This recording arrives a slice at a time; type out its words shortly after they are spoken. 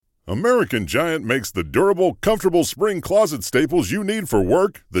American Giant makes the durable, comfortable spring closet staples you need for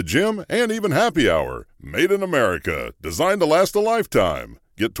work, the gym, and even happy hour. Made in America, designed to last a lifetime.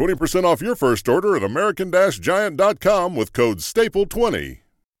 Get 20% off your first order at american-giant.com with code STAPLE20.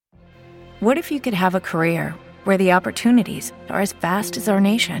 What if you could have a career where the opportunities are as vast as our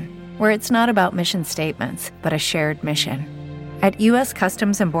nation, where it's not about mission statements, but a shared mission? At U.S.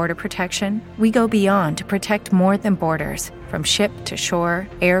 Customs and Border Protection, we go beyond to protect more than borders. From ship to shore,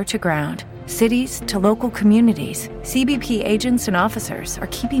 air to ground, cities to local communities, CBP agents and officers are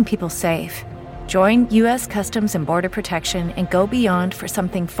keeping people safe. Join U.S. Customs and Border Protection and go beyond for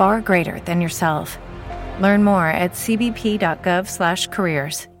something far greater than yourself. Learn more at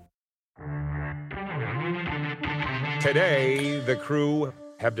cbp.gov/careers. Today, the Crew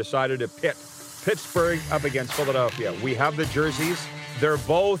have decided to pit Pittsburgh up against Philadelphia. We have the jerseys. They're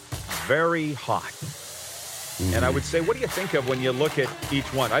both very hot. And I would say, what do you think of when you look at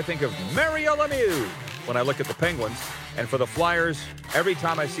each one? I think of Mario Lemieux when I look at the Penguins. And for the Flyers, every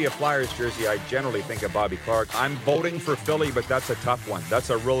time I see a Flyers jersey, I generally think of Bobby Clark. I'm voting for Philly, but that's a tough one. That's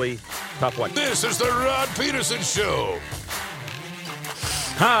a really tough one. This is the Rod Peterson Show.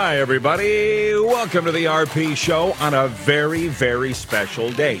 Hi, everybody. Welcome to the RP Show on a very, very special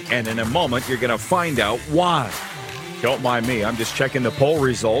day. And in a moment, you're going to find out why. Don't mind me. I'm just checking the poll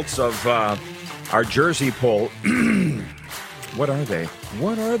results of our jersey poll. What are they?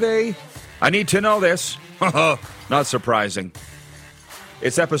 What are they? I need to know this. Not surprising.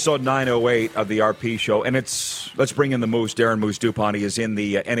 It's episode 908 of the RP Show, and let's bring in the Moose. Darren Moose DuPont. He is in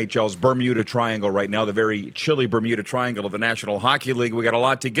the NHL's Bermuda Triangle right now, the very chilly Bermuda Triangle of the National Hockey League. We got a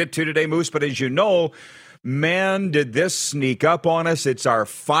lot to get to today, Moose, but as you know, man, did this sneak up on us. It's our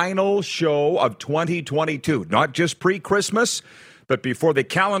final show of 2022, not just pre-Christmas, but before the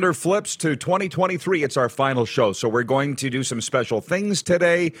calendar flips to 2023, it's our final show. So we're going to do some special things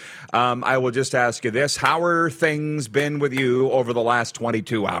today. I will just ask you this. How are things been with you over the last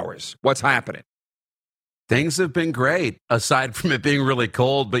 22 hours? What's happening? Things have been great, aside from it being really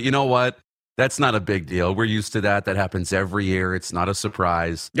cold. But you know what? That's not a big deal. We're used to that. That happens every year. It's not a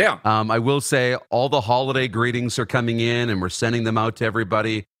surprise. Yeah. I will say all the holiday greetings are coming in, and we're sending them out to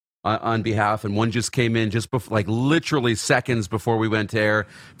everybody on behalf, and one just came in just before, like literally seconds before we went to air,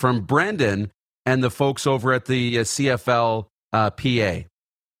 from Brendan and the folks over at the CFL PA,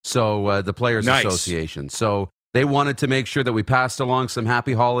 so the Players Association. So they wanted to make sure that we passed along some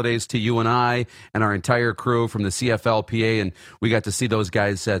happy holidays to you and I and our entire crew from the CFL PA, and we got to see those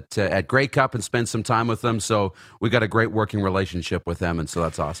guys at Grey Cup and spend some time with them. So we got a great working relationship with them, and so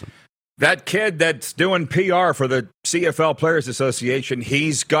that's awesome. That kid that's doing PR for the CFL Players Association,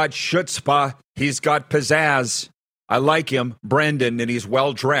 he's got chutzpah, he's got pizzazz. I like him, Brendan, and he's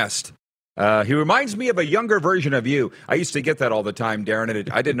well-dressed. He reminds me of a younger version of you. I used to get that all the time, Darren, and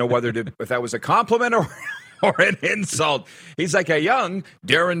I didn't know if that was a compliment or an insult. He's like a young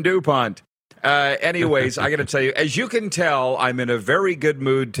Darren DuPont. Anyways, I got to tell you, as you can tell, I'm in a very good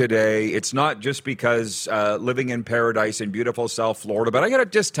mood today. It's not just because living in paradise in beautiful South Florida, but I got to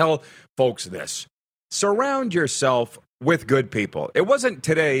just tell folks this. Surround yourself with good people. It wasn't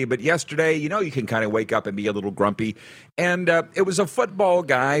today, but yesterday, you can kind of wake up and be a little grumpy. And it was a football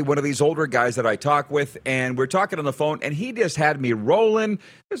guy, one of these older guys that I talk with, and we're talking on the phone, and he just had me rolling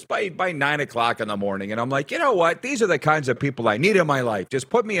just by 9 o'clock in the morning. And I'm like, you know what? These are the kinds of people I need in my life. Just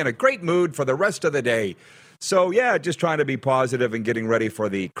put me in a great mood for the rest of the day. So, yeah, just trying to be positive and getting ready for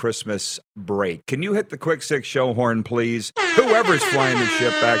the Christmas break. Can you hit the quick six show horn, please? Whoever's flying the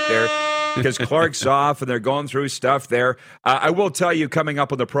ship back there. Because Clark's off and they're going through stuff there. I will tell you, coming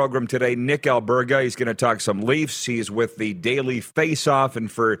up on the program today, Nick Alberga, he's going to talk some Leafs. He's with the Daily Face-Off, and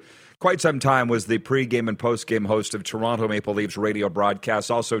for quite some time was the pregame and postgame host of Toronto Maple Leafs radio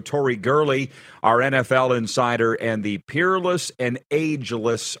broadcasts. Also, Tori Gurley, our NFL insider, and the peerless and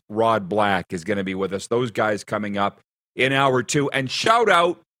ageless Rod Black is going to be with us. Those guys coming up in hour two. And shout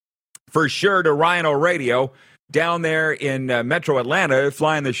out for sure to Ryan O'Radio down there in Metro Atlanta,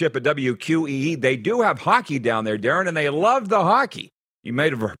 flying the ship at WQEE. They do have hockey down there, Darren, and they love the hockey. You may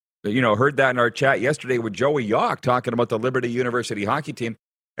have heard that in our chat yesterday with Joey Yawk talking about the Liberty University hockey team.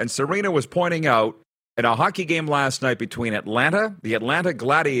 And Serena was pointing out in a hockey game last night between the Atlanta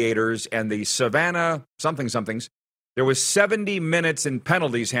Gladiators, and the Savannah somethings, there was 70 minutes in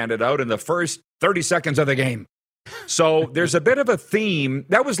penalties handed out in the first 30 seconds of the game. So there's a bit of a theme.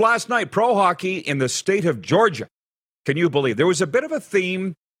 That was last night, pro hockey in the state of Georgia. Can you believe? There was a bit of a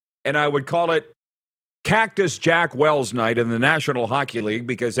theme, and I would call it Cactus Jack Wells night in the National Hockey League,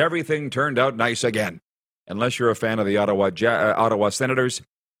 because everything turned out nice again. Unless you're a fan of the Ottawa Senators.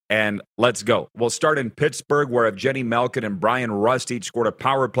 and let's go. We'll start in Pittsburgh, where Evgeny Malkin and Brian Rust each scored a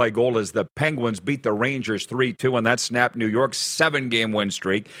power play goal as the Penguins beat the Rangers 3-2, and that snapped New York's 7-game win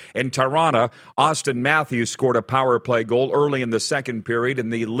streak. In Toronto, Austin Matthews scored a power play goal early in the second period,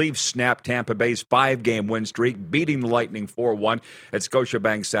 and the Leafs snapped Tampa Bay's 5-game win streak, beating the Lightning 4-1 at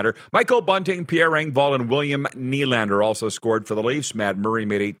Scotiabank Center. Michael Bunting, Pierre Engvall, and William Nylander also scored for the Leafs. Matt Murray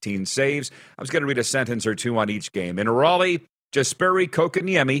made 18 saves. I was going to read a sentence or two on each game. In Raleigh, Jesperi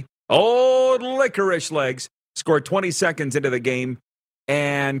Kotkaniemi, old licorice legs, scored 20 seconds into the game,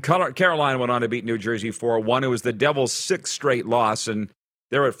 and Carolina went on to beat New Jersey 4-1. It was the Devils' 6th straight loss, and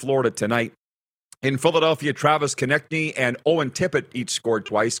they're at Florida tonight. In Philadelphia, Travis Konechny and Owen Tippett each scored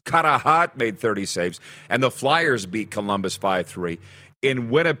twice. Karahat made 30 saves, and the Flyers beat Columbus 5-3. In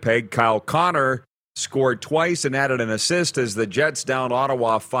Winnipeg, Kyle Connor scored twice and added an assist as the Jets downed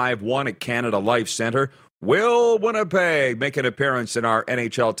Ottawa 5-1 at Canada Life Center. Will Winnipeg make an appearance in our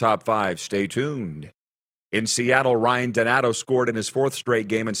NHL Top 5? Stay tuned. In Seattle, Ryan Donato scored in his 4th straight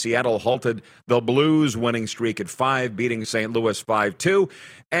game, and Seattle halted the Blues' winning streak at 5, beating St. Louis 5-2.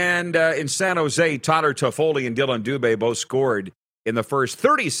 And in San Jose, Tyler Toffoli and Dylan Dubé both scored in the first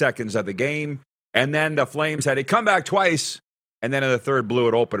 30 seconds of the game, and then the Flames had to come back twice, and then in the third blew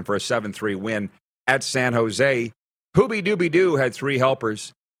it open for a 7-3 win at San Jose. Hooby Dooby Doo had 3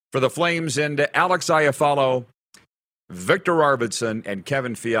 helpers for the Flames, and Alex Iafallo, Victor Arvidsson, and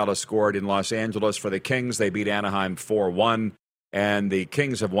Kevin Fiala scored in Los Angeles for the Kings. They beat Anaheim 4-1, and the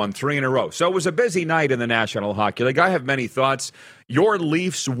Kings have won 3 in a row. So it was a busy night in the National Hockey League. I have many thoughts. Your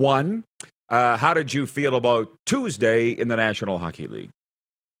Leafs won. How did you feel about Tuesday in the National Hockey League?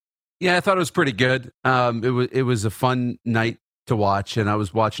 Yeah, I thought it was pretty good. It was a fun night to watch, and I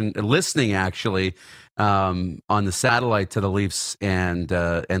was listening actually on the satellite to the Leafs and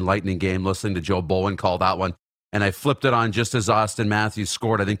Lightning game, listening to Joe Bowen call that one, and I flipped it on just as Austin Matthews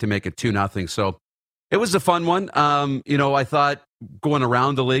scored, I think, to make it 2-0. So it was a fun one. I thought going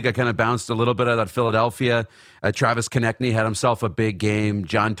around the league, I kind of bounced a little bit out of Philadelphia. Travis Konechny had himself a big game.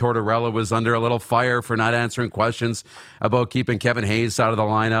 John Tortorella was under a little fire for not answering questions about keeping Kevin Hayes out of the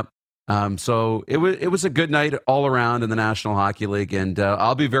lineup. So it was a good night all around in the National Hockey League, and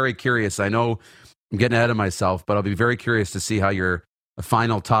I'll be very curious. I know I'm getting ahead of myself, but I'll be very curious to see how your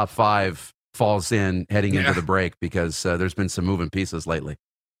final top 5 falls in heading into the break, because there's been some moving pieces lately.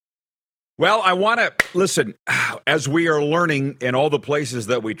 Well, I want to listen, as we are learning in all the places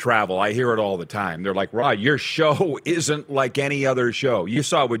that we travel, I hear it all the time. They're like, Rod, your show isn't like any other show. You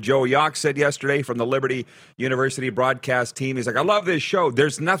saw what Joe Yock said yesterday from the Liberty University broadcast team. He's like, I love this show.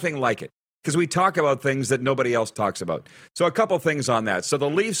 There's nothing like it, because we talk about things that nobody else talks about. So a couple things on that. So the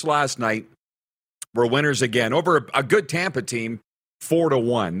Leafs last night were winners again over a good Tampa team,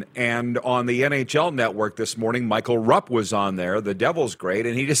 4-1. And on the NHL Network this morning, Michael Rupp was on there, the Devils great,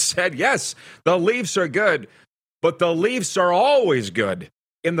 and he just said, yes, the Leafs are good, but the Leafs are always good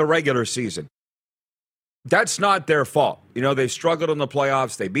in the regular season. That's not their fault. You know, they struggled in the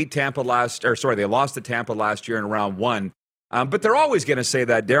playoffs. They beat Tampa they lost to Tampa last year in round 1. But they're always going to say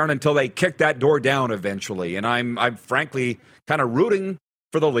that, Darren, until they kick that door down eventually. And I'm frankly kind of rooting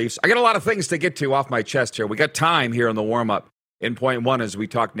for the Leafs. I got a lot of things to get to off my chest here. We got time here in the warm-up in point 1 as we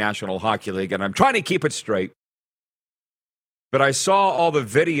talk National Hockey League, and I'm trying to keep it straight. But I saw all the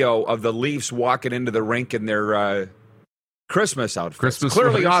video of the Leafs walking into the rink in their Christmas outfits.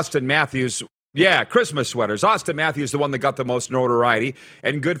 Clearly, sweaters. Austin Matthews. Yeah, Christmas sweaters. Austin Matthews, the one that got the most notoriety,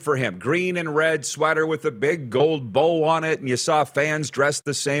 and good for him. Green and red sweater with a big gold bow on it, and you saw fans dressed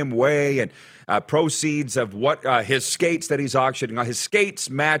the same way, and proceeds of what his skates that he's auctioning. His skates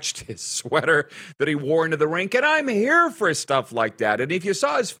matched his sweater that he wore into the rink, and I'm here for stuff like that. And if you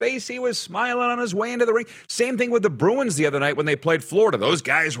saw his face, he was smiling on his way into the rink. Same thing with the Bruins the other night when they played Florida. Those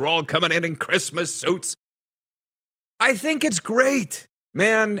guys were all coming in Christmas suits. I think it's great,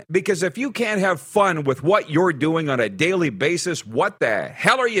 man, because if you can't have fun with what you're doing on a daily basis, what the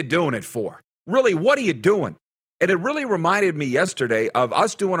hell are you doing it for? Really, what are you doing? And it really reminded me yesterday of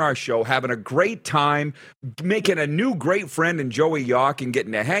us doing our show, having a great time, making a new great friend in Joey Yock, and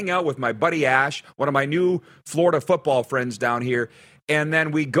getting to hang out with my buddy Ash, one of my new Florida football friends down here. And then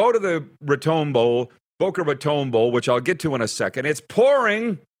we go to the Raton Bowl, Boca Raton Bowl, which I'll get to in a second. It's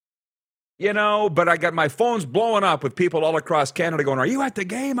pouring, but I got my phone's blowing up with people all across Canada going, are you at the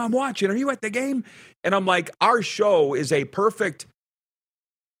game? I'm watching. Are you at the game? And I'm like, our show is a perfect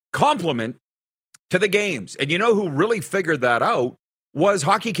complement to the games. And you know who really figured that out was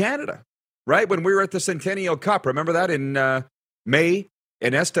Hockey Canada, right? When we were at the Centennial Cup, remember that in May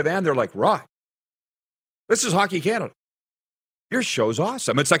in Estevan? They're like, right, this is Hockey Canada. Your show's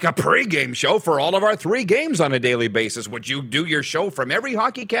awesome. It's like a pregame show for all of our 3 games on a daily basis. Would you do your show from every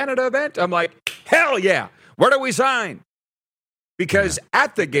Hockey Canada event? I'm like, hell yeah. Where do we sign? Because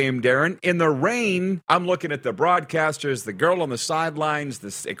at the game, Darren, in the rain, I'm looking at the broadcasters, the girl on the sidelines,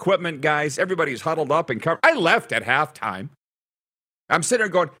 the equipment guys, everybody's huddled up and covered. I left at halftime. I'm sitting there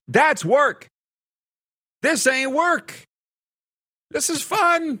going, that's work. This ain't work. This is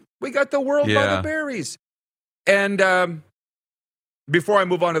fun. We got the world by the berries. And before I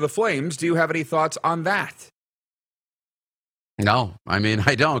move on to the Flames, do you have any thoughts on that? No, I mean,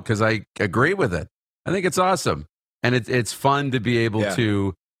 I don't, because I agree with it. I think it's awesome. And it's fun to be able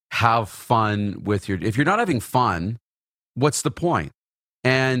to have fun with if you're not having fun, what's the point?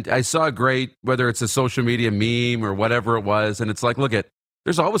 And I saw a great, whether it's a social media meme or whatever it was, and it's like, look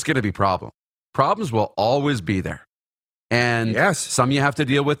there's always going to be problems. Problems will always be there. And some you have to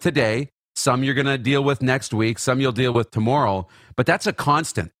deal with today, some you're going to deal with next week, some you'll deal with tomorrow, but that's a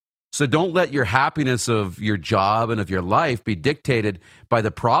constant. So don't let your happiness of your job and of your life be dictated by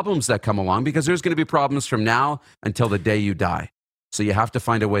the problems that come along, because there's going to be problems from now until the day you die. So you have to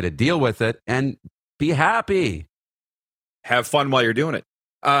find a way to deal with it and be happy. Have fun while you're doing it.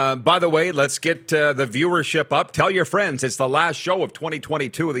 By the way, let's get the viewership up. Tell your friends. It's the last show of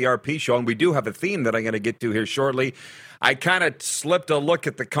 2022 of the RP Show, and we do have a theme that I'm going to get to here shortly. I kind of slipped a look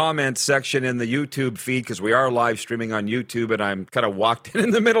at the comments section in the YouTube feed because we are live streaming on YouTube, and I'm kind of walked in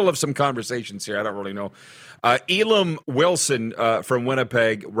the middle of some conversations here. I don't really know. Elam Wilson from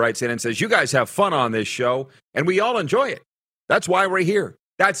Winnipeg writes in and says, you guys have fun on this show, and we all enjoy it. That's why we're here.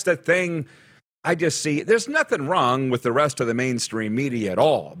 That's the thing. I just see there's nothing wrong with the rest of the mainstream media at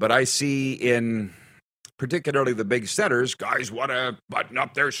all, but I see in particularly the big centers, guys want to button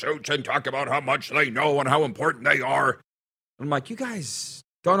up their suits and talk about how much they know and how important they are. I'm like, you guys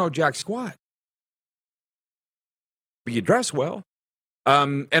don't know jack squat, but you dress well.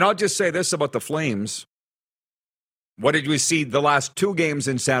 And I'll just say this about the Flames. What did we see the last 2 games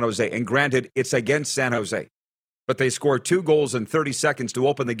in San Jose? And granted, it's against San Jose, but they scored 2 goals in 30 seconds to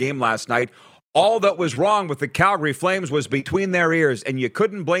open the game last night. All that was wrong with the Calgary Flames was between their ears, and you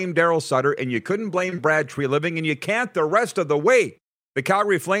couldn't blame Daryl Sutter, and you couldn't blame Brad Treliving, and you can't the rest of the way. The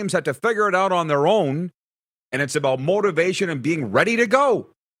Calgary Flames had to figure it out on their own, and it's about motivation and being ready to go.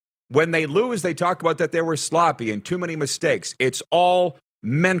 When they lose, they talk about that they were sloppy and too many mistakes. It's all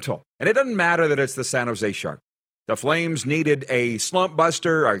mental, and it doesn't matter that it's the San Jose Sharks. The Flames needed a slump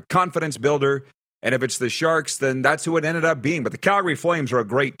buster, a confidence builder, and if it's the Sharks, then that's who it ended up being. But the Calgary Flames are a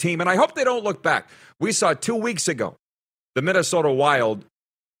great team, and I hope they don't look back. We saw 2 weeks ago the Minnesota Wild,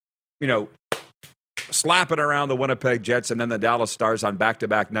 slapping around the Winnipeg Jets and then the Dallas Stars on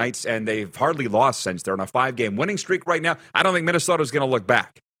back-to-back nights, and they've hardly lost since. They're on a 5-game winning streak right now. I don't think Minnesota's going to look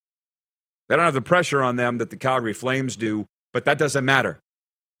back. They don't have the pressure on them that the Calgary Flames do, but that doesn't matter.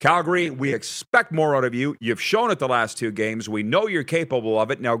 Calgary, we expect more out of you. You've shown it the last 2 games. We know you're capable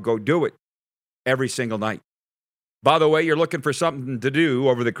of it. Now go do it. Every single night. By the way, you're looking for something to do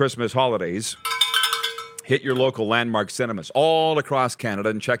over the Christmas holidays. Hit your local landmark cinemas all across Canada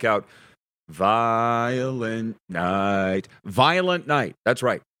and check out Violent Night. Violent Night. That's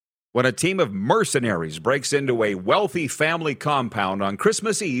right. When a team of mercenaries breaks into a wealthy family compound on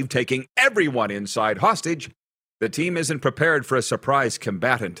Christmas Eve, taking everyone inside hostage, the team isn't prepared for a surprise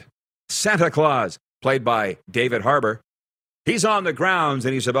combatant. Santa Claus, played by David Harbour. He's on the grounds,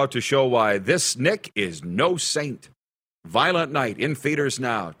 and he's about to show why this Nick is no saint. Violent Night in theaters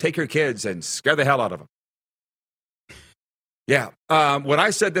now. Take your kids and scare the hell out of them. Yeah, when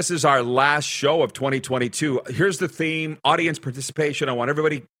I said this is our last show of 2022, here's the theme, audience participation. I want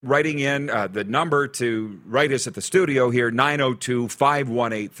everybody writing in. The number to write us at the studio here,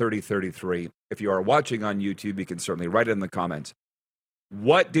 902-518-3033. If you are watching on YouTube, you can certainly write it in the comments.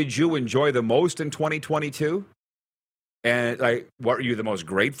 What did you enjoy the most in 2022? And what are you the most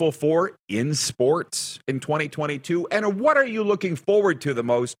grateful for in sports in 2022? And what are you looking forward to the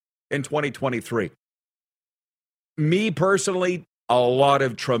most in 2023? Me personally, a lot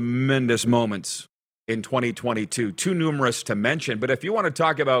of tremendous moments in 2022, too numerous to mention. But if you want to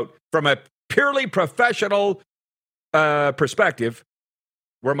talk about from a purely professional perspective,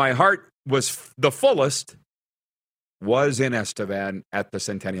 where my heart was the fullest was in Estevan at the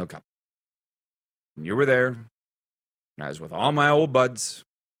Centennial Cup. And you were there. I was with all my old buds,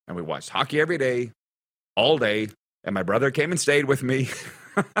 and we watched hockey every day, all day, and my brother came and stayed with me,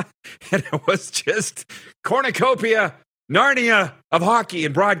 and it was just cornucopia, Narnia of hockey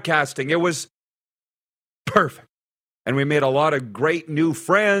and broadcasting. It was perfect, and we made a lot of great new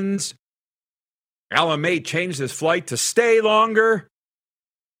friends. Alan May changed his flight to stay longer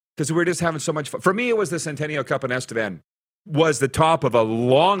because we were just having so much fun. For me, it was the Centennial Cup in Estevan. was the top of a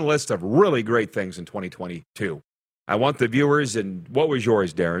long list of really great things in 2022. I want the viewers, and what was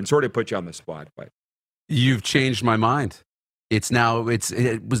yours, Darren? Sort of put you on the spot, but You've changed my mind. It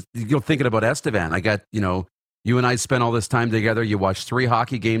was, you're thinking about Estevan. I got, you and I spent all this time together. You watched 3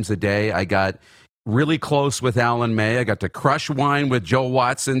 hockey games a day. I got really close with Alan May. I got to crush wine with Joe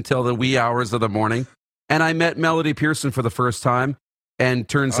Watson till the wee hours of the morning. And I met Melody Pearson for the first time, and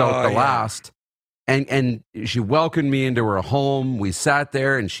turns out the last. And she welcomed me into her home. We sat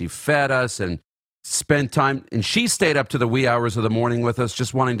there and she fed us and spent time. And she stayed up to the wee hours of the morning with us,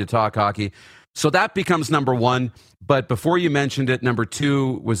 just wanting to talk hockey. So that becomes number 1. But before you mentioned it, number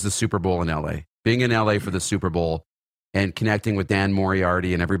 2 was the Super Bowl in LA. Being in LA for the Super Bowl and connecting with Dan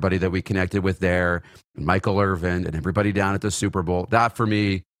Moriarty and everybody that we connected with there, and Michael Irvin and everybody down at the Super Bowl, that for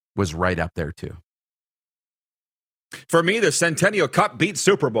me was right up there too. For me, the Centennial Cup beat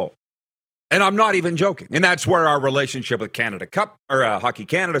Super Bowl. And I'm not even joking. And that's where our relationship with Canada Cup, or Hockey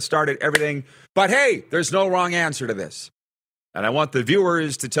Canada started, everything. But hey, there's no wrong answer to this. And I want the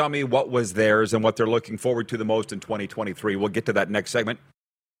viewers to tell me what was theirs and what they're looking forward to the most in 2023. We'll get to that next segment.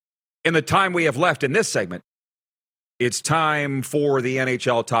 In the time we have left in this segment, it's time for the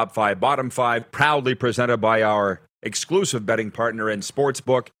NHL Top 5, Bottom 5, proudly presented by our exclusive betting partner and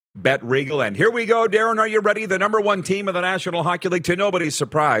sportsbook, Bet Regal. And here we go, Darren, are you ready? The number 1 team in the National Hockey League, to nobody's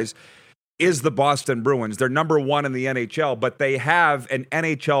surprise, is the Boston Bruins. They're number 1 in the NHL, but they have an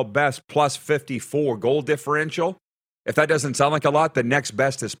NHL best plus 54 goal differential. If that doesn't sound like a lot, the next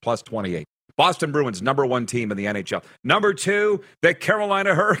best is plus 28. Boston Bruins, number 1 team in the NHL. Number 2, the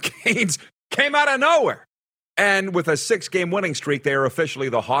Carolina Hurricanes came out of nowhere. And with a 6-game winning streak, they are officially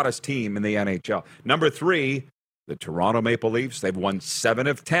the hottest team in the NHL. Number 3, the Toronto Maple Leafs. They've won 7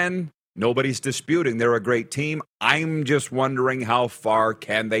 of 10. Nobody's disputing they're a great team. I'm just wondering how far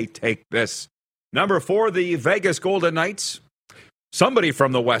can they take this. Number 4, the Vegas Golden Knights. Somebody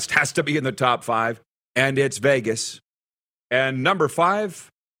from the West has to be in the top 5, and it's Vegas. And number 5,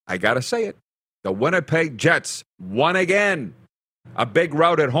 I got to say it, the Winnipeg Jets won again. A big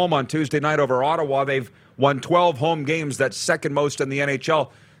rout at home on Tuesday night over Ottawa. They've won 12 home games. That's second most in the NHL.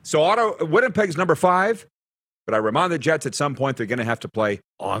 So Winnipeg's number 5. But I remind the Jets at some point they're going to have to play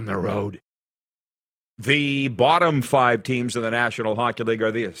on the road. The bottom 5 teams in the National Hockey League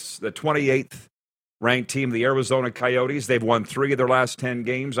are this. The 28th ranked team, the Arizona Coyotes. They've won 3 of their last 10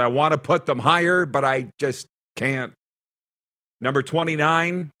 games. I want to put them higher, but I just can't. Number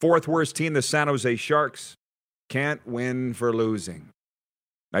 29, 4th worst team, the San Jose Sharks. Can't win for losing.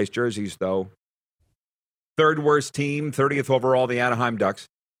 Nice jerseys, though. 3rd worst team, 30th overall, the Anaheim Ducks.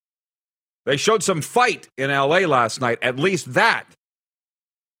 They showed some fight in L.A. last night, at least that.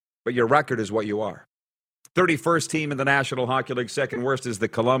 But your record is what you are. 31st team in the National Hockey League, 2nd worst is the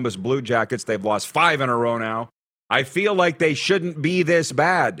Columbus Blue Jackets. They've lost 5 in a row now. I feel like they shouldn't be this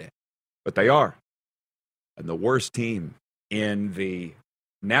bad, but they are. And the worst team in the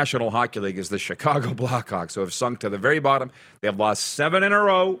National Hockey League is the Chicago Blackhawks, who have sunk to the very bottom. They have lost 7 in a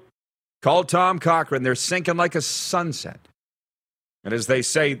row. Call Tom Cochran. They're sinking like a sunset. And as they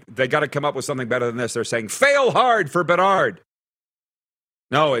say, they got to come up with something better than this. They're saying, fail hard for Bedard.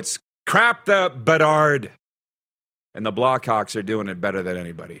 No, it's crap the Bedard. And the Blackhawks are doing it better than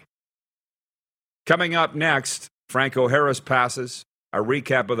anybody. Coming up next, Franco Harris passes. A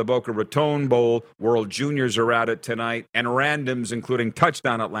recap of the Boca Raton Bowl. World Juniors are at it tonight. And randoms, including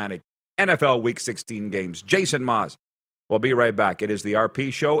Touchdown Atlantic, NFL Week 16 games. Jason Maas. We'll be right back. It is the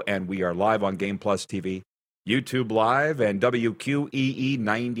RP Show, and we are live on Game Plus TV, YouTube Live, and WQEE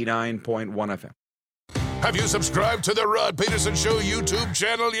 99.1 FM. Have you subscribed to the Rod Peterson Show YouTube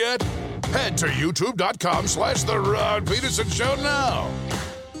channel yet? Head to youtube.com/The Rod Peterson Show now.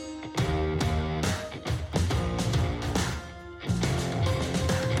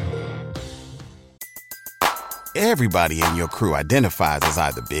 Everybody in your crew identifies as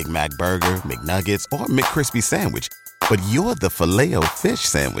either Big Mac Burger, McNuggets, or McCrispy Sandwich. But you're the Filet-O-Fish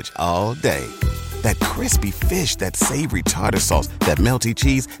Sandwich all day. That crispy fish, that savory tartar sauce, that melty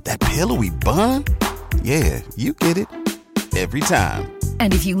cheese, that pillowy bun. Yeah, you get it. Every time.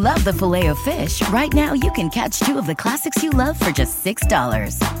 And if you love the Filet-O-Fish, right now you can catch 2 of the classics you love for just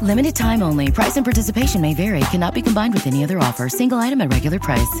 $6. Limited time only. Price and participation may vary. Cannot be combined with any other offer. Single item at regular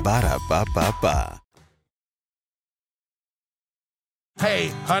price. Ba-da-ba-ba-ba. Hey,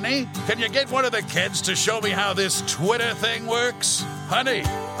 honey, can you get one of the kids to show me how this Twitter thing works? Honey,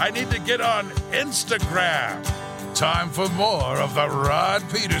 I need to get on Instagram. Time for more of the Rod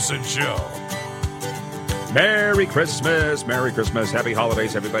Peterson Show. Merry Christmas, Merry Christmas, Happy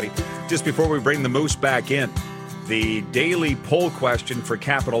Holidays, everybody. Just before we bring the Moose back in, The daily poll question for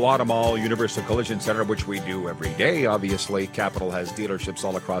Capital Automall Universal Collision Center, which we do every day, obviously. Capital has dealerships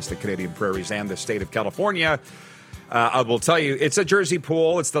all across the Canadian prairies and the state of California. I will tell you, it's a jersey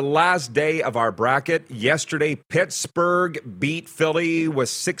pool. It's the last day of our bracket. Yesterday, Pittsburgh beat Philly with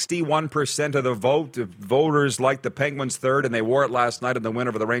 61% of the vote. The voters liked the Penguins third, and they wore it last night in the win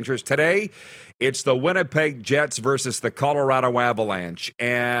over the Rangers. Today, it's the Winnipeg Jets versus the Colorado Avalanche.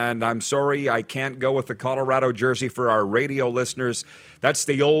 And I'm sorry, I can't go with the Colorado jersey for our radio listeners. That's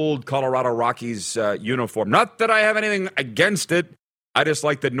the old Colorado Rockies uniform. Not that I have anything against it. I just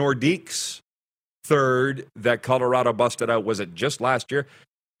like the Nordiques third that Colorado busted out. Was it just last year?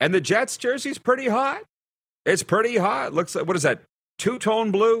 And the Jets jersey's pretty hot. It's pretty hot. Looks like, what is that,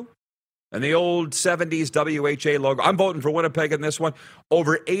 two-tone blue? And the old 70s WHA logo. I'm voting for Winnipeg in this one.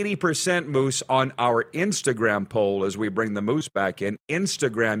 Over 80% Moose on our Instagram poll as we bring the Moose back in.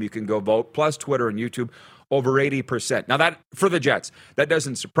 Instagram, you can go vote, plus Twitter and YouTube, over 80%. Now, that for the Jets, that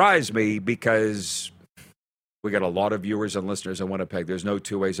doesn't surprise me because we got a lot of viewers and listeners in Winnipeg. There's no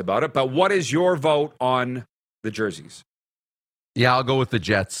two ways about it. But what is your vote on the jerseys? Yeah, I'll go with the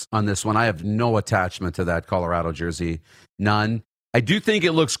Jets on this one. I have no attachment to that Colorado jersey. None. I do think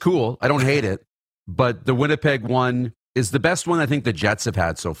it looks cool. I don't hate it. But the Winnipeg one is the best one I think the Jets have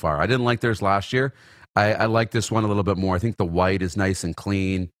had so far. I didn't like theirs last year. I like this one a little bit more. I think the white is nice and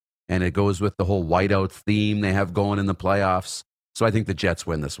clean, and it goes with the whole whiteout theme they have going in the playoffs. So I think the Jets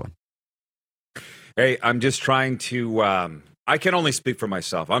win this one. Hey, I'm just trying to, I can only speak for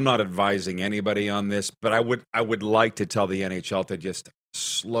myself. I'm not advising anybody on this, but I would like to tell the NHL to just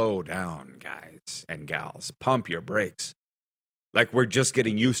slow down, guys and gals. Pump your brakes. Like, we're just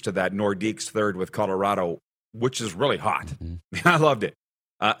getting used to that Nordiques third with Colorado, which is really hot. Mm-hmm. I loved it.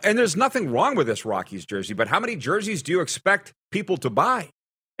 And there's nothing wrong with this Rockies jersey, but how many jerseys do you expect people to buy?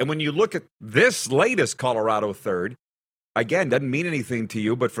 And when you look at this latest Colorado third, again, doesn't mean anything to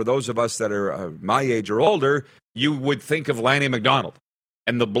you, but for those of us that are my age or older, you would think of Lanny McDonald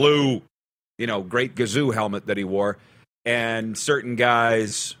and the blue, great Gazoo helmet that he wore. And certain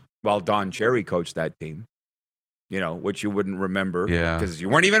guys, well, Don Cherry coached that team, which you wouldn't remember because you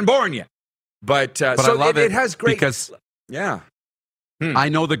weren't even born yet. But so I love it has great... Because yeah. I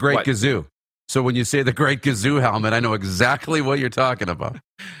know the great Gazoo. So when you say the great Gazoo helmet, I know exactly what you're talking about.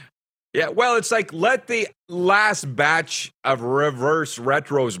 Yeah, well, it's like let the last batch of reverse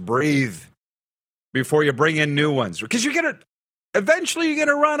retros breathe before you bring in new ones. Because eventually you're going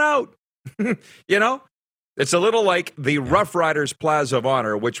to run out. It's a little like the Rough Riders Plaza of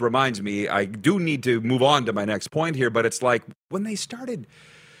Honor, which reminds me, I do need to move on to my next point here, but it's like when they started,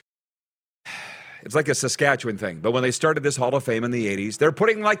 it's like a Saskatchewan thing, but when they started this Hall of Fame in the 80s, they're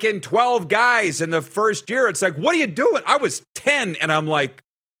putting like in 12 guys in the first year. It's like, what are you doing? I was 10, and I'm like,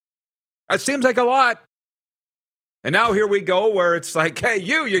 that seems like a lot. And now here we go where it's like, hey,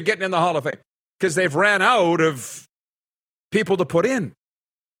 you're getting in the Hall of Fame. Because they've ran out of people to put in.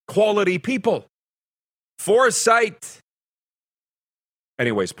 Quality people. Foresight.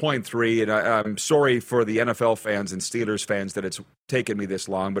 Anyways, point 3, and I'm sorry for the NFL fans and Steelers fans that it's taken me this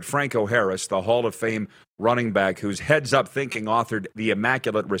long, but Franco Harris, the Hall of Fame running back whose heads-up thinking authored the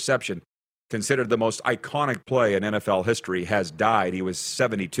Immaculate Reception, considered the most iconic play in NFL history, has died. He was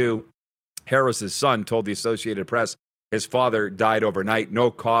 72. Harris's son told the Associated Press his father died overnight.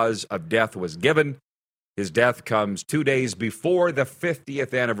 No cause of death was given. His death comes 2 days before the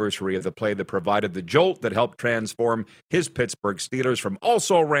 50th anniversary of the play that provided the jolt that helped transform his Pittsburgh Steelers from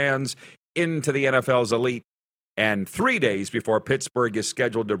also-rans into the NFL's elite, and 3 days before Pittsburgh is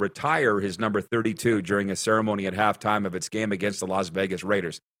scheduled to retire his number 32 during a ceremony at halftime of its game against the Las Vegas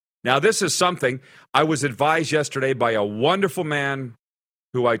Raiders. Now, this is something I was advised yesterday by a wonderful man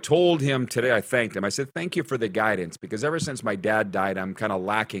who I told him today, I thanked him. I said, thank you for the guidance, because ever since my dad died, I'm kind of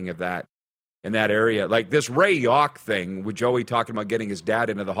lacking of that in that area. Like this Ray Yawk thing with Joey talking about getting his dad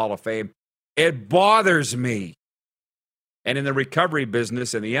into the Hall of Fame, it bothers me. And in the recovery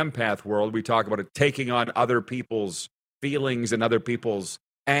business, in the empath world, we talk about it taking on other people's feelings and other people's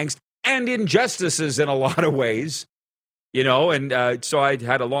angst and injustices in a lot of ways, and so I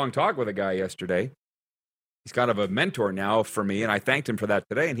had a long talk with a guy yesterday. He's kind of a mentor now for me, and I thanked him for that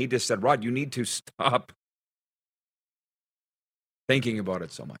today. And he just said, Rod, you need to stop thinking about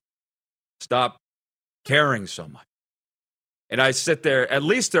it so much. Stop caring so much. And I sit there, at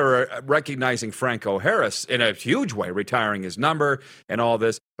least they're recognizing Franco Harris in a huge way, retiring his number and all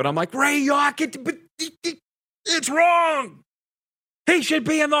this. But I'm like, Ray Yawk, it's wrong. He should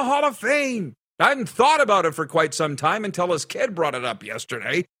be in the Hall of Fame. I hadn't thought about it for quite some time until his kid brought it up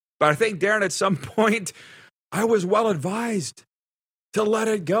yesterday. But I think, Darren, at some point, I was well advised to let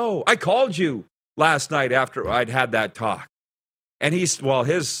it go. I called you last night after I'd had that talk. And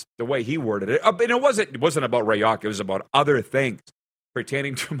the way he worded it, and it wasn't about Rayok, it was about other things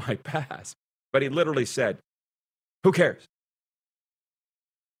pertaining to my past. But he literally said, who cares?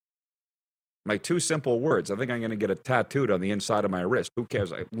 My two simple words. I think I'm going to get it tattooed on the inside of my wrist. Who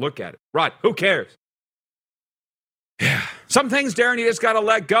cares? I look at it. Rod, who cares? Yeah. Some things, Darren, you just got to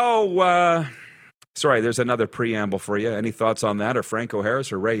let go. Sorry, there's another preamble for you. Any thoughts on that, or Franco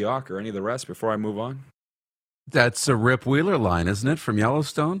Harris, or Ray Yawk, or any of the rest before I move on? That's a Rip Wheeler line, isn't it, from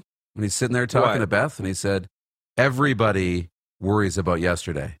Yellowstone? When he's sitting there talking to Beth, and he said, everybody worries about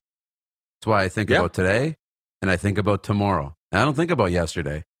yesterday. That's why I think about today, and I think about tomorrow. And I don't think about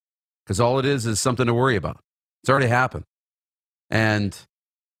yesterday, because all it is something to worry about. It's already happened. And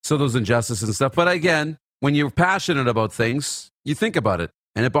so those injustices and stuff. But again, when you're passionate about things, you think about it,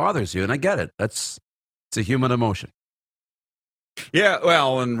 and it bothers you, and I get it. It's a human emotion. Yeah,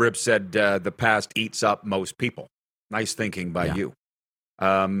 well, and Rip said the past eats up most people. Nice thinking by you.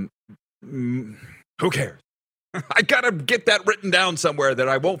 Who cares? I got to get that written down somewhere that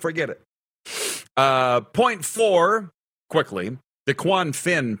I won't forget it. Point 4, quickly. DeQuan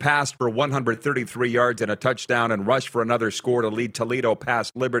Finn passed for 133 yards and a touchdown and rushed for another score to lead Toledo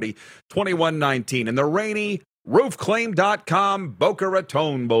past Liberty 21-19 in the rainy roofclaim.com Boca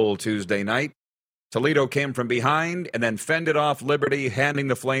Raton Bowl Tuesday night. Toledo came from behind and then fended off Liberty, handing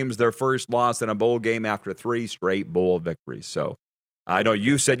the Flames their first loss in a bowl game after 3 straight bowl victories. So I know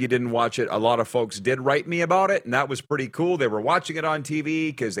you said you didn't watch it. A lot of folks did write me about it, and that was pretty cool. They were watching it on TV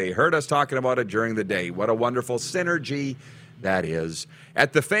because they heard us talking about it during the day. What a wonderful synergy that is.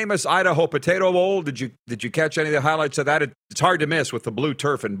 At the famous Idaho Potato Bowl, did you catch any of the highlights of that? It's hard to miss with the blue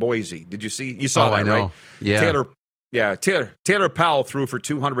turf in Boise. Did you see? You saw that, I know. Right? Yeah. Taylor Powell threw for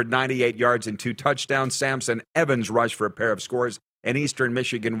 298 yards and 2 touchdowns. Samson Evans rushed for a pair of scores. And Eastern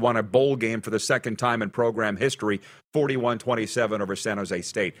Michigan won a bowl game for the second time in program history, 41-27 over San Jose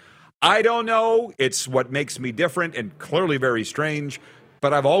State. I don't know. It's what makes me different and clearly very strange.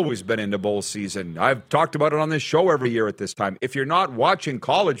 But I've always been into bowl season. I've talked about it on this show every year at this time. If you're not watching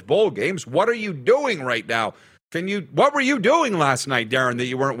college bowl games, what are you doing right now? What were you doing last night, Darren, that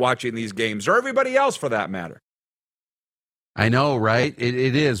you weren't watching these games, or everybody else for that matter? I know, right?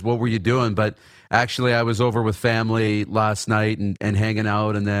 It is. What were you doing? But actually, I was over with family last night and hanging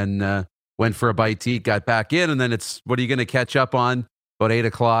out, and then went for a bite to eat, got back in, and then it's, what are you going to catch up on? About 8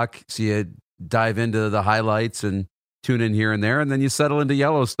 o'clock. So you dive into the highlights and tune in here and there, and then you settle into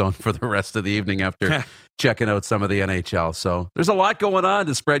Yellowstone for the rest of the evening after checking out some of the NHL. So there's a lot going on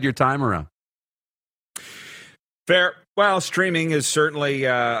to spread your time around. Fair. Well, streaming is certainly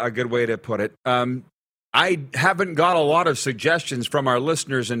a good way to put it. I haven't got a lot of suggestions from our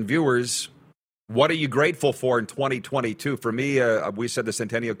listeners and viewers. What are you grateful for in 2022? For me, we said the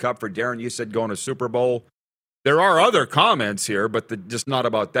Centennial Cup. For Darren, you said going to Super Bowl. There are other comments here, but just not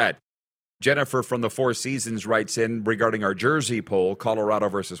about that. Jennifer from the Four Seasons writes in regarding our jersey poll, Colorado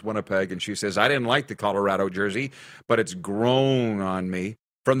versus Winnipeg, and she says, I didn't like the Colorado jersey, but it's grown on me.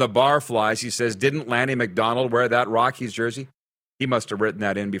 From the Barflies, he says, didn't Lanny McDonald wear that Rockies jersey? He must have written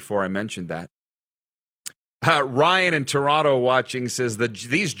that in before I mentioned that. Ryan in Toronto watching says,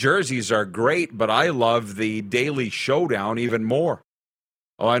 these jerseys are great, but I love the Daily Showdown even more.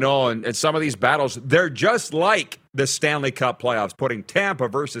 Oh, I know, and some of these battles, they're just like the Stanley Cup playoffs, putting Tampa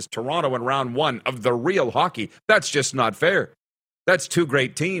versus Toronto in round 1 of the real hockey. That's just not fair. That's 2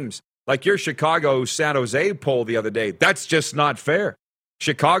 great teams. Like your Chicago-San Jose poll the other day, that's just not fair.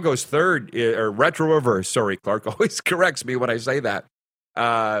 Chicago's third, or retro-reverse, sorry, Clark always corrects me when I say that,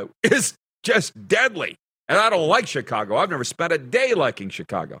 is just deadly. And I don't like Chicago. I've never spent a day liking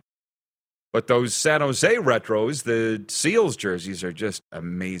Chicago. But those San Jose retros, the Seals jerseys, are just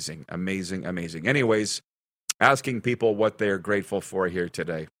amazing, amazing, amazing. Anyways, asking people what they're grateful for here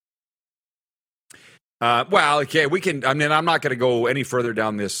today. Okay, we can. I mean, I'm not going to go any further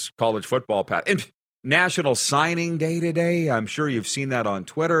down this college football path. And National Signing Day today. I'm sure you've seen that on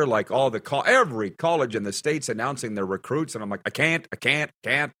Twitter. Like every college in the states announcing their recruits, and I'm like, I can't.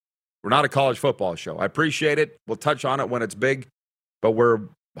 We're not a college football show. I appreciate it. We'll touch on it when it's big, but we're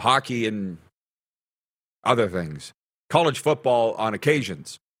hockey and other things. College football on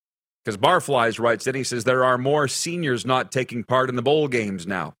occasions. Because Barflies writes in, he says, there are more seniors not taking part in the bowl games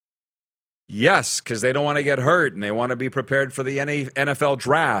now. Yes, because they don't want to get hurt, and they want to be prepared for the NFL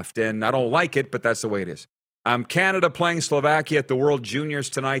draft, and I don't like it, but that's the way it is. Canada playing Slovakia at the World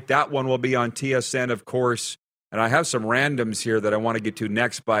Juniors tonight. That one will be on TSN, of course. And I have some randoms here that I want to get to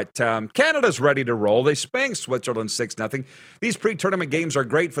next, but Canada's ready to roll. They spanked Switzerland 6-0. These pre-tournament games are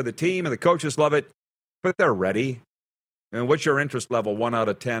great for the team, and the coaches love it, but they're ready. And what's your interest level, 1 out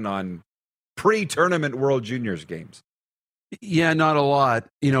of 10, on pre-tournament World Juniors games? Yeah, not a lot.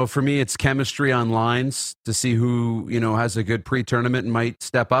 For me, it's chemistry on lines to see who, has a good pre-tournament and might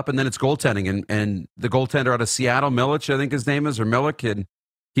step up. And then it's goaltending. And the goaltender out of Seattle, Milich, I think his name is, or Milik, and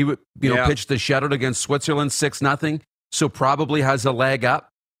he would, pitch the shutout against Switzerland 6-0. So probably has a leg up.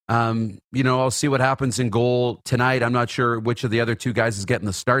 I'll see what happens in goal tonight. I'm not sure which of the other two guys is getting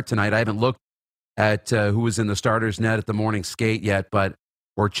the start tonight. I haven't looked at who was in the starters net at the morning skate yet,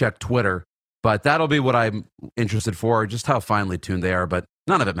 or checked Twitter. But that'll be what I'm interested for, just how finely tuned they are. But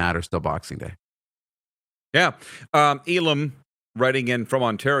none of it matters till Boxing Day. Yeah. Elam, writing in from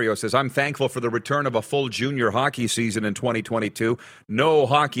Ontario, says, I'm thankful for the return of a full junior hockey season in 2022. No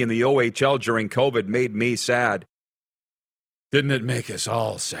hockey in the OHL during COVID made me sad. Didn't it make us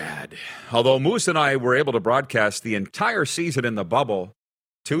all sad? Although Moose and I were able to broadcast the entire season in the bubble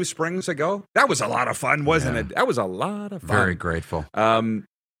 2 springs ago. That was a lot of fun, wasn't it? That was a lot of fun. Very grateful.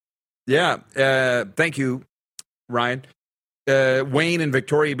 Thank you, Ryan. Wayne in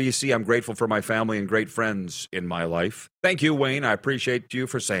Victoria, BC, I'm grateful for my family and great friends in my life. Thank you, Wayne. I appreciate you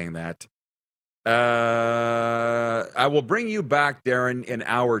for saying that. I will bring you back, Darren, in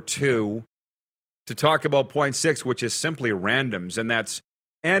hour 2 to talk about point 6, which is simply randoms, and that's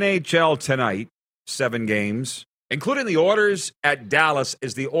NHL tonight, 7 games, including the Oilers at Dallas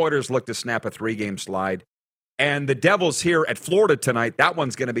as the Oilers look to snap a 3-game slide. And the Devils here at Florida tonight, that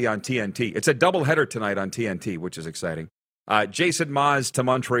one's going to be on TNT. It's a doubleheader tonight on TNT, which is exciting. Jason Maz to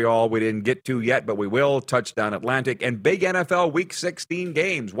Montreal, we didn't get to yet, but we will. Touchdown Atlantic. And big NFL Week 16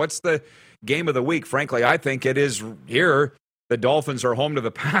 games. What's the game of the week? Frankly, I think it is here. The Dolphins are home to the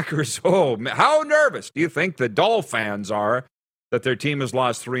Packers. Oh, how nervous do you think the Dolphins are that their team has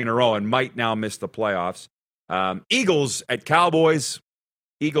lost 3 in a row and might now miss the playoffs? Eagles at Cowboys.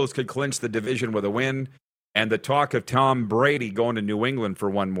 Eagles could clinch the division with a win. And the talk of Tom Brady going to New England for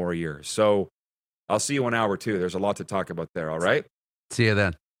 1 more year. So I'll see you in hour 2. There's a lot to talk about there, all right? See you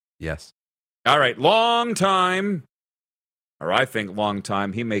then. Yes. All right, long time, or I think long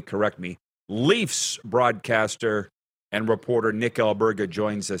time, he may correct me, Leafs broadcaster and reporter Nick Alberga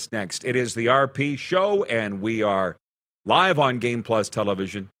joins us next. It is the RP Show, and we are live on Game Plus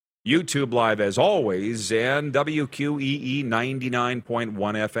Television, YouTube Live as always, and WQEE 99.1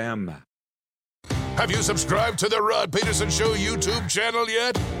 FM. Have you subscribed to the Rod Peterson Show YouTube channel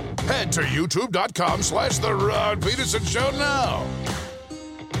yet? Head to youtube.com/The Rod Peterson Show now.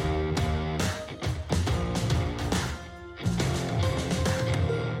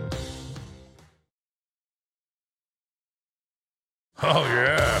 Oh,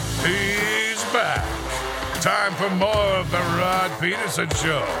 yeah, he's back. Time for more of The Rod Peterson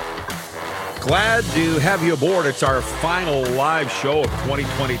Show. Glad to have you aboard. It's our final live show of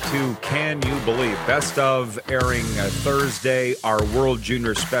 2022. Can you believe? Best of airing Thursday, our World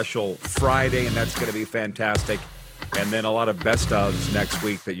Junior special Friday, and that's going to be fantastic. And then a lot of best ofs next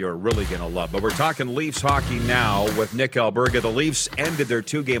week that you're really going to love. But we're talking Leafs hockey now with Nick Alberga. The Leafs ended their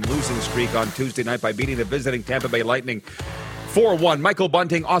 2-game losing streak on Tuesday night by beating the visiting Tampa Bay Lightning 4-1. Michael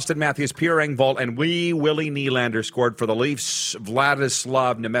Bunting, Austin Matthews, Pierre Engvall, and Willie Nylander scored for the Leafs.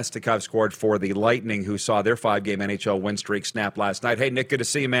 Vladislav Nemestikov scored for the Lightning, who saw their 5-game NHL win streak snap last night. Hey, Nick, good to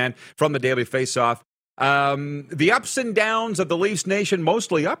see you, man, from the Daily Faceoff. The ups and downs of the Leafs Nation,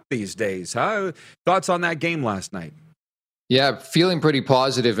 mostly up these days. Huh? Thoughts on that game last night? Yeah, feeling pretty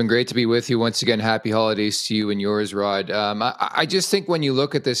positive and great to be with you once again. Happy holidays to you and yours, Rod. I just think when you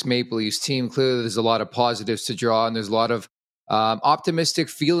look at this Maple Leafs team, clearly there's a lot of positives to draw, and there's a lot of optimistic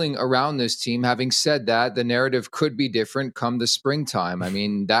feeling around this team. Having said that, the narrative could be different come the springtime. I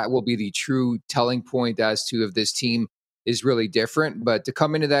mean, that will be the true telling point as to if this team is really different. But to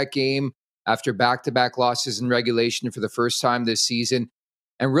come into that game after back-to-back losses in regulation for the first time this season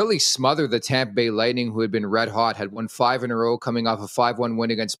and really smother the Tampa Bay Lightning, who had been red hot, had won 5 in a row coming off a 5-1 win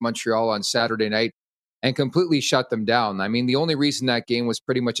against Montreal on Saturday night, and completely shut them down. I mean, the only reason that game was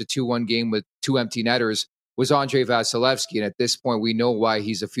pretty much a 2-1 game with 2 empty netters was Andrei Vasilevsky. And at this point, we know why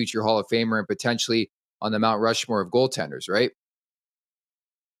he's a future Hall of Famer and potentially on the Mount Rushmore of goaltenders, right?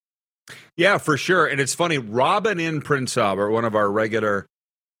 Yeah, for sure. And it's funny, Robin in Prince Albert, one of our regular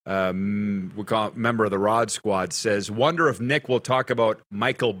we call it member of the Rod Squad, says, wonder if Nick will talk about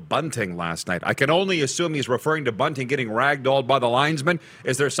Michael Bunting last night. I can only assume he's referring to Bunting getting ragdolled by the linesman.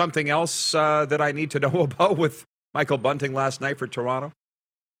 Is there something else that I need to know about with Michael Bunting last night for Toronto?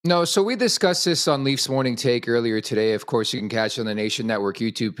 No, so we discussed this on Leafs Morning Take earlier today. Of course, you can catch it on the Nation Network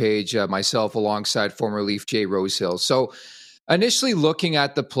YouTube page, myself alongside former Leaf Jay Rosehill. So initially looking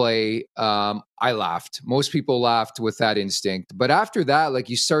at the play, I laughed. Most people laughed with that instinct. But after that, like,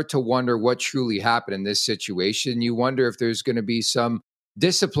 you start to wonder what truly happened in this situation. You wonder if there's going to be some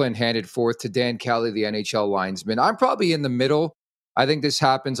discipline handed forth to Dan Kelly, the NHL linesman. I'm probably in the middle. I think this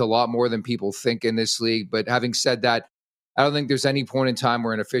happens a lot more than people think in this league. But having said that, I don't think there's any point in time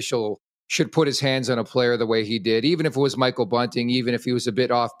where an official should put his hands on a player the way he did, even if it was Michael Bunting, even if he was a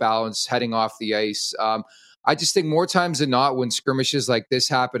bit off balance heading off the ice. I just think more times than not, when skirmishes like this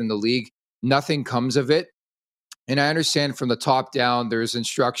happen in the league, nothing comes of it. And I understand from the top down, there's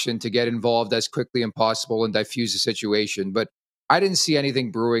instruction to get involved as quickly as possible and diffuse the situation. But I didn't see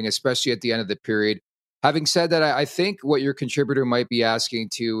anything brewing, especially at the end of the period. Having said that, I think what your contributor might be asking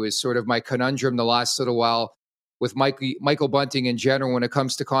to is sort of my conundrum the last little while with Michael Bunting in general when it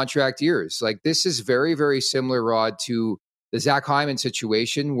comes to contract years. Like, this is very, very similar, Rod, to the Zach Hyman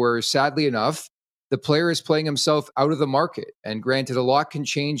situation, where sadly enough, the player is playing himself out of the market. And granted, a lot can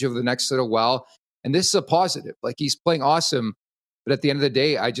change over the next little while. And this is a positive. Like, he's playing awesome. But at the end of the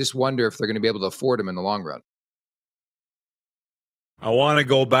day, I just wonder if they're going to be able to afford him in the long run. I want to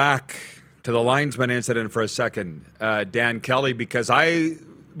go back to the linesman incident for a second, Dan Kelly, because I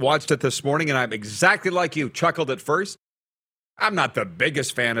watched it this morning and I'm exactly like you, chuckled at first. I'm not the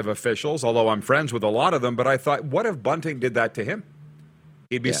biggest fan of officials, although I'm friends with a lot of them, but I thought, what if Bunting did that to him?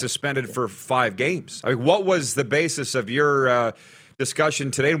 He'd be suspended for 5 games. I mean, what was the basis of your discussion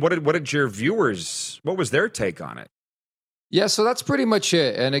today, and what did your viewers, what was their take on it? Yeah, so that's pretty much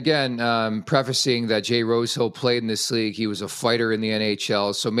it. And again, prefacing that Jay Rosehill played in this league, he was a fighter in the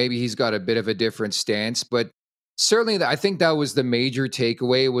NHL, so maybe he's got a bit of a different stance. But certainly, I think that was the major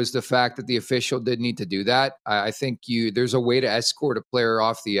takeaway, was the fact that the official didn't need to do that. I think there's a way to escort a player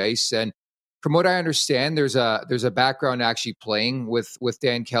off the ice, and from what I understand, there's a background actually playing with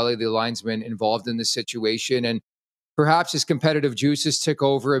Dan Kelly, the linesman involved in this situation, and perhaps his competitive juices took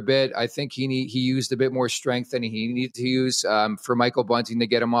over a bit. I think he used a bit more strength than he needed to use for Michael Bunting to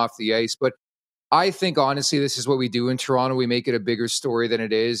get him off the ice. But I think, honestly, this is what we do in Toronto. We make it a bigger story than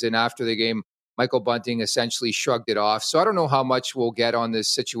it is. And after the game, Michael Bunting essentially shrugged it off. So I don't know how much we'll get on this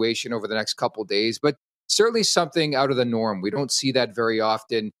situation over the next couple of days, but certainly something out of the norm. We don't see that very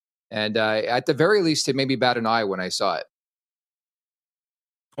often. And at the very least, it made me bat an eye when I saw it.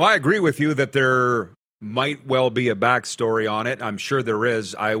 Well, I agree with you that there might well be a backstory on it. I'm sure there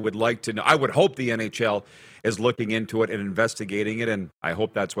is. I would like to know. I would hope the NHL is looking into it and investigating it, and I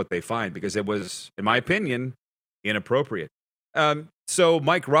hope that's what they find, because it was, in my opinion, inappropriate. So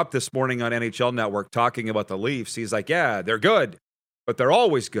Mike Rupp this morning on NHL Network talking about the Leafs, he's like, yeah, they're good, but they're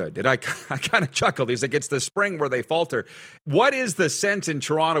always good. And I kind of chuckled. He's like, it's the spring where they falter. What is the sense in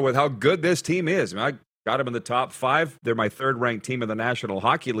Toronto with how good this team is? I mean, I got them in the top 5. They're my 3rd-ranked team in the National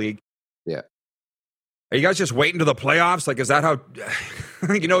Hockey League. Yeah. Are you guys just waiting to the playoffs? Like, is that how,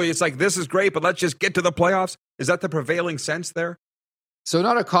 it's like, this is great, but let's just get to the playoffs? Is that the prevailing sense there? So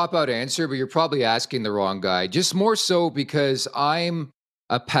not a cop-out answer, but you're probably asking the wrong guy. Just more so because I'm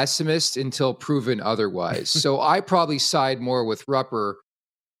a pessimist until proven otherwise. So I probably side more with Rupper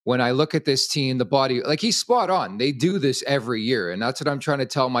when I look at this team, the body, like, he's spot on. They do this every year. And that's what I'm trying to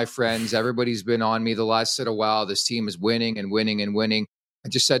tell my friends. Everybody's been on me the last little while. This team is winning and winning and winning. I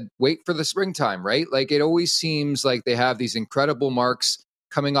just said, wait for the springtime, right? Like, it always seems like they have these incredible marks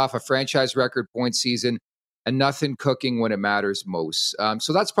coming off a franchise record point season and nothing cooking when it matters most.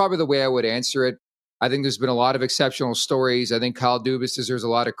 So that's probably the way I would answer it. I think there's been a lot of exceptional stories. I think Kyle Dubas deserves a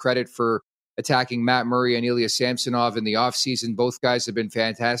lot of credit for attacking Matt Murray and Ilya Samsonov in the offseason. Both guys have been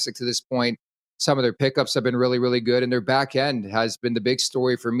fantastic to this point. Some of their pickups have been really, really good, and their back end has been the big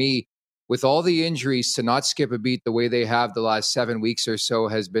story for me. With all the injuries, to not skip a beat the way they have the last 7 weeks or so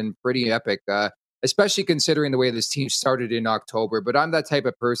has been pretty epic, especially considering the way this team started in October. But I'm that type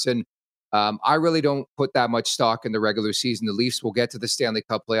of person. I really don't put that much stock in the regular season. The Leafs will get to the Stanley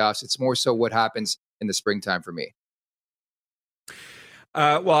Cup playoffs. It's more so what happens in the springtime for me.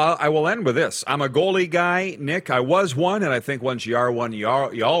 Well, I will end with this. I'm a goalie guy, Nick. I was one, and I think once you are one, you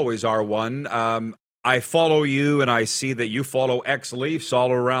always are one. I follow you, and I see that you follow ex-Leafs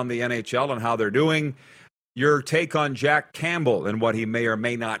all around the NHL and how they're doing. Your take on Jack Campbell and what he may or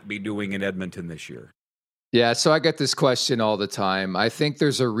may not be doing in Edmonton this year? Yeah, so I get this question all the time. I think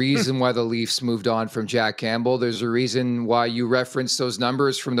there's a reason why the Leafs moved on from Jack Campbell. There's a reason why you referenced those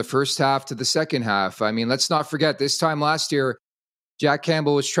numbers from the first half to the second half. I mean, let's not forget, this time last year, Jack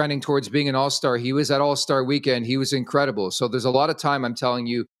Campbell was trending towards being an all-star. He was at All-Star Weekend. He was incredible. So there's a lot of time, I'm telling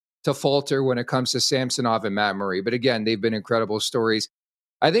you, to falter when it comes to Samsonov and Matt Murray. But again, they've been incredible stories.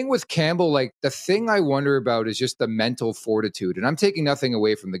 I think with Campbell, like, the thing I wonder about is just the mental fortitude. And I'm taking nothing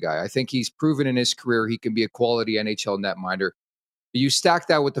away from the guy. I think he's proven in his career he can be a quality NHL netminder. But you stack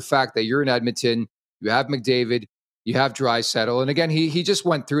that with the fact that you're in Edmonton, you have McDavid, you have Draisaitl. And again, he just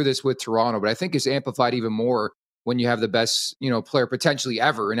went through this with Toronto, but I think it's amplified even more when you have the best, player potentially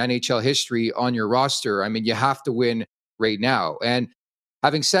ever in NHL history on your roster. I mean, you have to win right now. And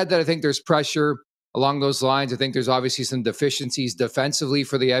having said that, I think there's pressure along those lines. I think there's obviously some deficiencies defensively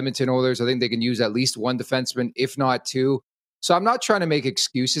for the Edmonton Oilers. I think they can use at least one defenseman, if not two. So I'm not trying to make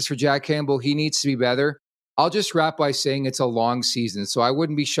excuses for Jack Campbell. He needs to be better. I'll just wrap by saying it's a long season. So I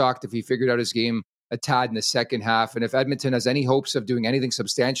wouldn't be shocked if he figured out his game a tad in the second half. And if Edmonton has any hopes of doing anything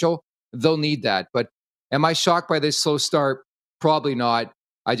substantial, they'll need that. But am I shocked by this slow start? Probably not.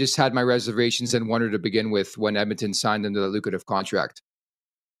 I just had my reservations and wondered to begin with when Edmonton signed into the lucrative contract.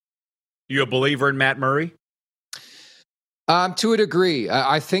 You a believer in Matt Murray? To a degree.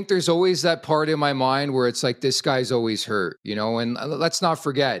 I think there's always that part in my mind where it's like, this guy's always hurt, and let's not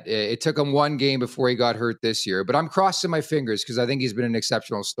forget, it took him one game before he got hurt this year, but I'm crossing my fingers because I think he's been an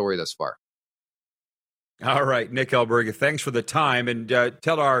exceptional story thus far. All right, Nick Alberga, thanks for the time, and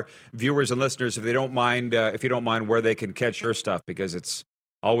tell our viewers and listeners if you don't mind where they can catch your stuff, because it's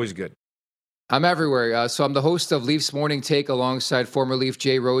always good. I'm everywhere. So I'm the host of Leafs Morning Take alongside former Leaf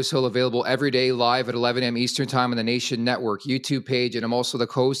Jay Rosehill, available every day live at 11 a.m. Eastern Time on the Nation Network YouTube page. And I'm also the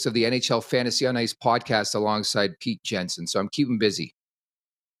host of the NHL Fantasy on Ice podcast alongside Pete Jensen. So I'm keeping busy.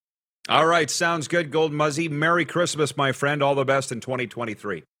 All right. Sounds good, Gold Muzzy. Merry Christmas, my friend. All the best in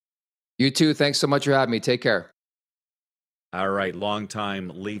 2023. You too. Thanks so much for having me. Take care. All right.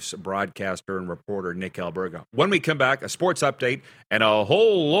 Longtime Leafs broadcaster and reporter Nick Alberga. When we come back, a sports update and a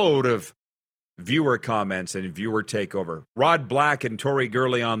whole load of viewer comments and viewer takeover. Rod Black and Tori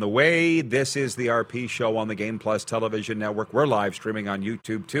Gurley on the way. This is the RP Show on the Game Plus Television Network. We're live streaming on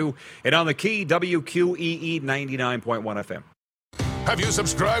YouTube too, and on the Key WQEE 99.1 FM. Have you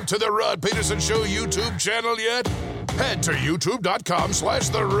subscribed to the Rod Peterson Show YouTube channel yet? Head to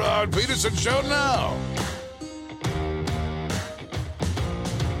youtube.com/The Rod Peterson Show now.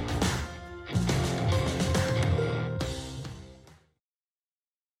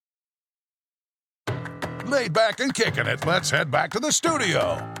 Laid back and kicking it, let's head back to the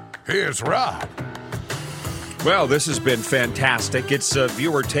studio. Here's Rod. Well, this has been fantastic. It's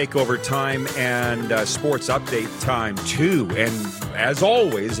viewer takeover time and sports update time, too. And as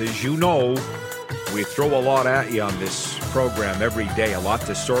always, as you know, we throw a lot at you on this program every day. A lot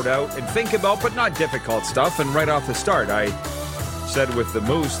to sort out and think about, but not difficult stuff. And right off the start, I said with the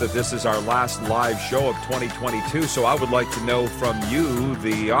Moose that this is our last live show of 2022. So I would like to know from you,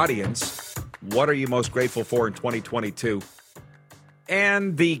 the audience, what are you most grateful for in 2022?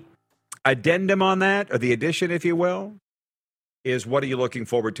 And the addendum on that, or the addition, if you will, is what are you looking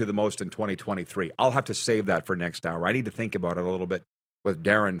forward to the most in 2023? I'll have to save that for next hour. I need to think about it a little bit with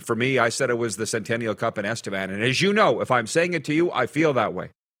Darren. For me, I said it was the Centennial Cup in Estevan. And as you know, if I'm saying it to you, I feel that way.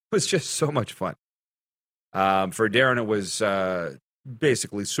 It was just so much fun. For Darren, it was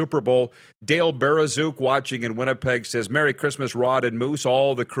basically Super Bowl. Dale Berazuk, watching in Winnipeg, says, Merry Christmas, Rod and Moose,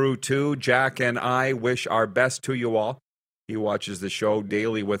 all the crew too. Jack and I wish our best to you all. He watches the show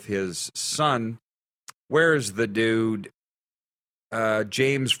daily with his son. Where's the dude?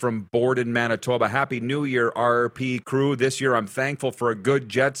 James from Borden, Manitoba. Happy New Year, RP crew. This year I'm thankful for a good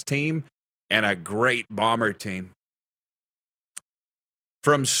Jets team and a great Bomber team.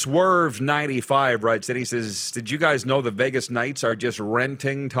 From Swerve95 writes that he says, did you guys know the Vegas Knights are just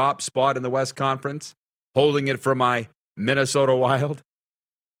renting top spot in the West Conference? Holding it for my Minnesota Wild?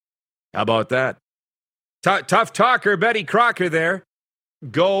 How about that? Tough talker, Betty Crocker there.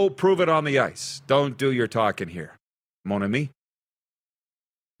 Go prove it on the ice. Don't do your talking here. Mon ami.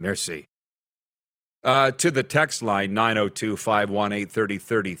 Merci. To the text line,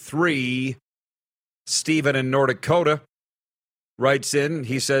 902-518-3033. Stephen in North Dakota writes in,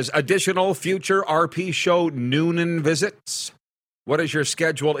 he says, additional future RP Show Noonan visits. What is your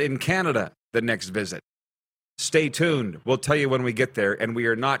schedule in Canada the next visit? Stay tuned. We'll tell you when we get there, and we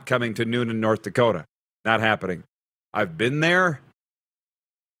are not coming to Noonan, North Dakota. Not happening. I've been there.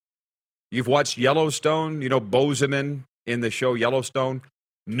 You've watched Yellowstone, Bozeman in the show Yellowstone.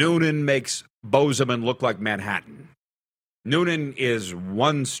 Noonan makes Bozeman look like Manhattan. Noonan is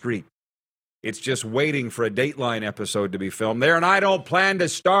one street. It's just waiting for a Dateline episode to be filmed there, and I don't plan to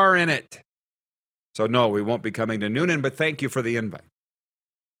star in it. So, no, we won't be coming to Noonan, but thank you for the invite.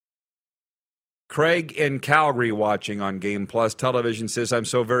 Craig in Calgary, watching on Game Plus Television, says, I'm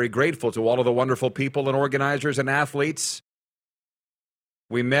so very grateful to all of the wonderful people and organizers and athletes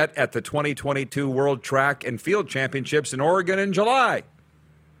we met at the 2022 World Track and Field Championships in Oregon in July.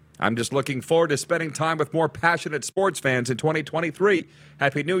 I'm just looking forward to spending time with more passionate sports fans in 2023.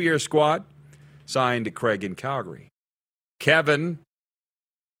 Happy New Year, squad. Signed, Craig in Calgary. Kevin,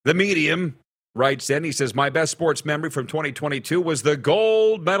 the medium, writes in, he says, my best sports memory from 2022 was the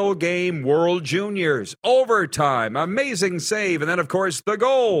gold medal game World Juniors. Overtime, amazing save, and then, of course, the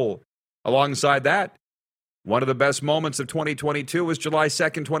goal. Alongside that, one of the best moments of 2022 was July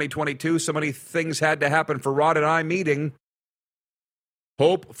 2nd, 2022. So many things had to happen for Rod and I meeting.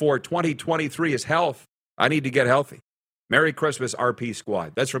 Hope for 2023 is health. I need to get healthy. Merry Christmas, RP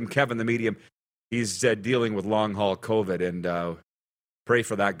Squad. That's from Kevin the Medium. He's dealing with long-haul COVID, and pray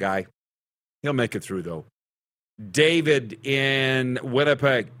for that guy. He'll make it through, though. David in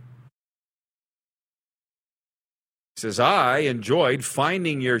Winnipeg says, I enjoyed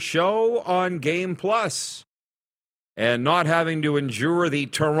finding your show on Game Plus and not having to endure the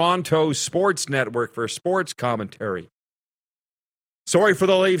Toronto Sports Network for sports commentary. Sorry for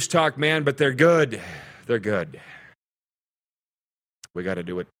the Leafs talk, man, but they're good. They're good. We got to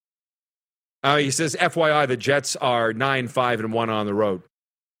do it. He says, FYI, the Jets are 9-5-1 on the road.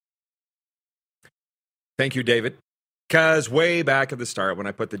 Thank you, David. Because way back at the start, when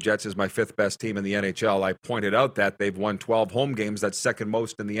I put the Jets as my fifth best team in the NHL, I pointed out that they've won 12 home games. That's second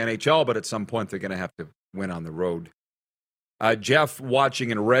most in the NHL, but at some point they're going to have to win on the road. Jeff,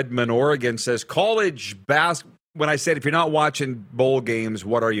 watching in Redmond, Oregon, says, college basketball. When I said, if you're not watching bowl games,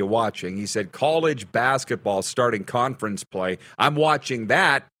 what are you watching? He said, college basketball starting conference play. I'm watching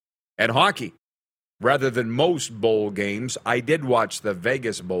that and hockey. Rather than most bowl games, I did watch the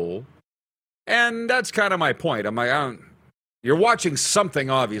Vegas Bowl. And that's kind of my point. I'm like, you're watching something,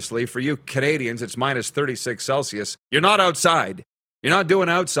 obviously. For you Canadians, it's minus 36 Celsius. You're not outside. You're not doing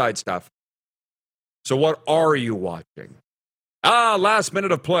outside stuff. So what are you watching? Last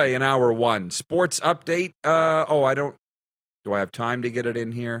minute of play in hour one. Sports update. Do I have time to get it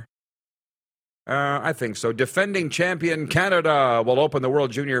in here? I think so. Defending champion Canada will open the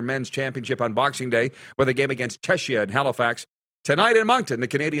World Junior Men's Championship on Boxing Day with a game against Czechia in Halifax. Tonight in Moncton, the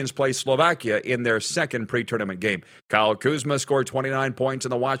Canadians play Slovakia in their second pre-tournament game. Kyle Kuzma scored 29 points,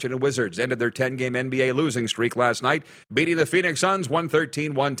 and the Washington Wizards ended their 10-game NBA losing streak last night, beating the Phoenix Suns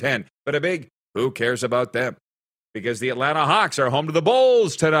 113-110. But a big who cares about them? Because the Atlanta Hawks are home to the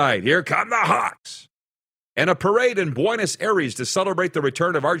Bulls tonight. Here come the Hawks. And a parade in Buenos Aires to celebrate the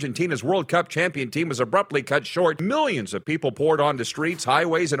return of Argentina's World Cup champion team was abruptly cut short. Millions of people poured onto streets,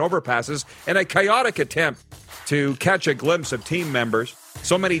 highways, and overpasses in a chaotic attempt to catch a glimpse of team members.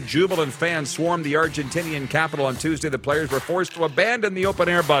 So many jubilant fans swarmed the Argentinian capital on Tuesday, the players were forced to abandon the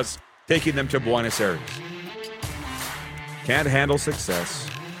open-air bus, taking them to Buenos Aires. Can't handle success.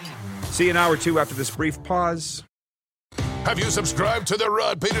 See you in hour two after this brief pause. Have you subscribed to the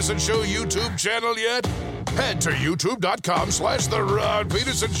Rod Peterson Show YouTube channel yet? Head to youtube.com/The Rod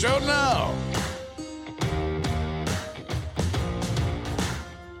Peterson Show now.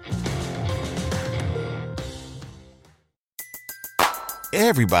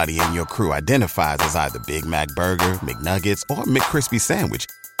 Everybody in your crew identifies as either Big Mac Burger, McNuggets, or McCrispy Sandwich.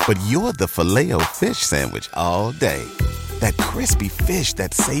 But you're the Filet-O-Fish Sandwich all day. That crispy fish,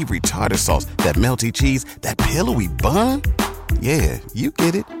 that savory tartar sauce, that melty cheese, that pillowy bun. Yeah, you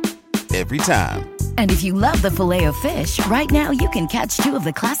get it. Every time. And if you love the Filet-O-Fish, right now you can catch two of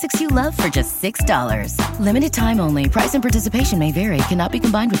the classics you love for just $6. Limited time only. Price and participation may vary. Cannot be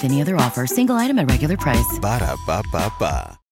combined with any other offer. Single item at regular price. Ba-da-ba-ba-ba.